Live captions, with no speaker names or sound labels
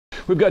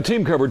We've got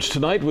team coverage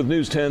tonight with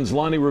News 10's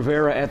Lonnie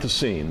Rivera at the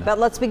scene. But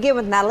let's begin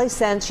with Natalie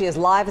Sense. She is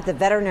live at the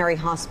veterinary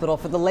hospital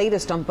for the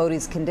latest on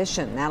Bodie's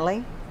condition.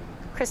 Natalie?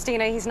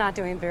 Christina, he's not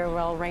doing very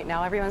well right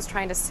now. Everyone's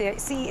trying to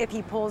see if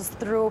he pulls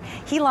through.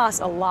 He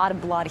lost a lot of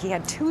blood. He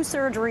had 2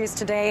 surgeries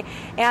today,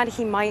 and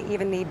he might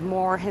even need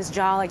more. His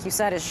jaw, like you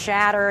said, is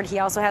shattered. He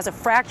also has a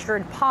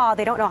fractured paw.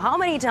 They don't know how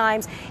many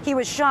times he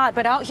was shot,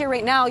 but out here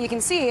right now, you can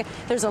see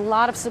there's a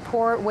lot of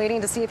support waiting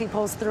to see if he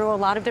pulls through. A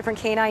lot of different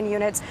canine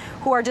units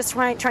who are just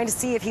trying to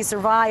see if he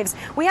survives.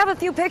 We have a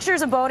few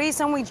pictures of Bodie,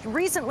 some we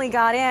recently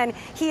got in.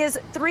 He is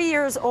 3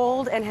 years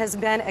old and has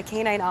been a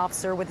canine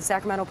officer with the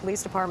Sacramento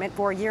Police Department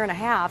for a year and a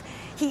half.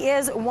 He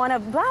is one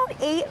of about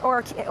 8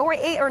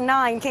 or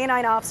 9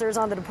 canine officers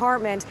on the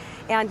department,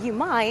 and you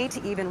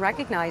might even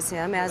recognize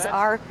him as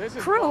our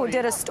crew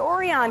did a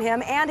story on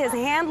him and his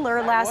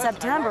handler last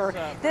September.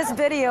 This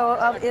video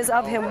is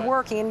of him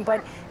working,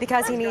 but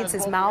because he needs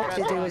his mouth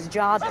to do his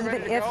job,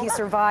 even if he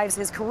survives,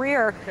 his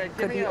career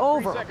could be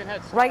over.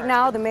 Right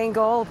now, the main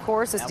goal, of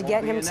course, is to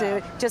get him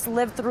to just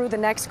live through the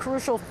next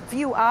crucial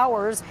few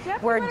hours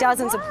where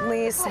dozens of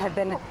police have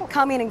been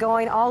coming and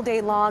going all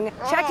day long,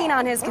 checking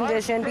on his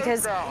condition,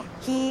 because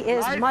he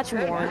is much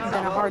more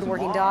than a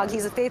hard-working dog.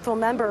 He's a faithful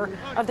member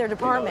of their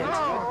department.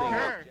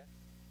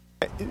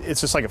 It's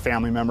just like a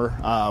family member.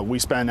 We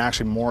spend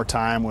actually more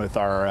time with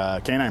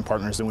our canine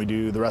partners than we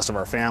do the rest of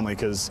our family,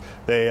 because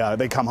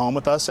they come home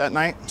with us at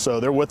night, so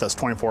they're with us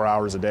 24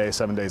 hours a day,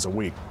 7 days a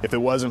week. If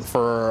it wasn't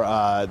for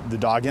the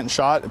dog getting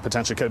shot, it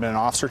potentially could have been an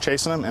officer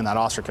chasing him, and that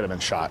officer could have been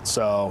shot.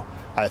 So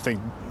I think,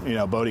 you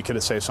know, Bodie could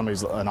have saved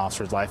an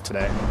officer's life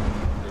today.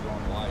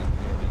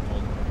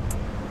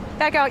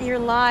 Back out here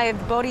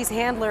live, Bodie's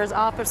handler is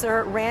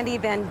Officer Randy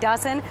Van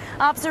Dussen.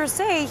 Officers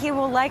say he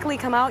will likely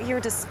come out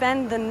here to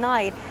spend the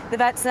night. The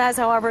vet says,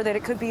 however, that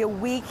it could be a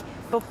week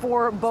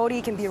before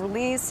Bodie can be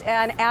released,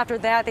 and after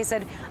that, they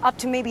said up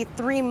to maybe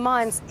 3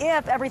 months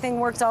if everything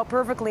works out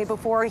perfectly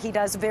before he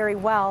does very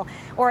well,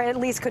 or at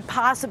least could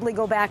possibly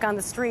go back on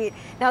the street.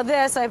 Now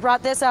I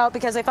brought this out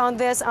because I found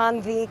this on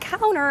the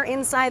counter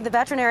inside the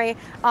veterinary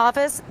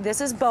office.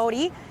 This is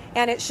Bodie,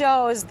 and it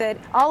shows that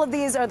all of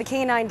these are the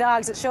canine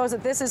dogs. It shows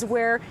that this is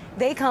where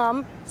they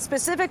come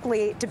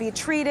specifically to be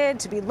treated,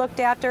 to be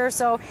looked after.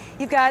 So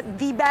you've got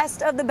the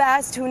best of the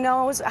best who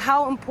knows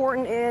how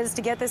important it is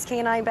to get this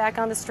canine back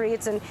on the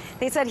streets. And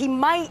they said he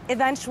might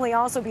eventually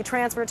also be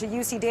transferred to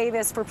UC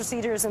Davis for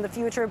procedures in the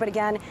future. But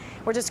again,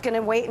 we're just going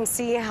to wait and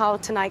see how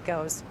tonight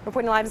goes.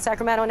 Reporting live in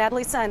Sacramento,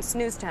 Natalie Sense,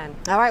 News 10.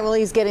 All right, well,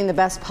 he's getting the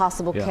best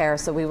possible care,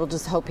 so we will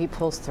just hope he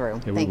pulls through.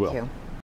 Yeah, Thank you.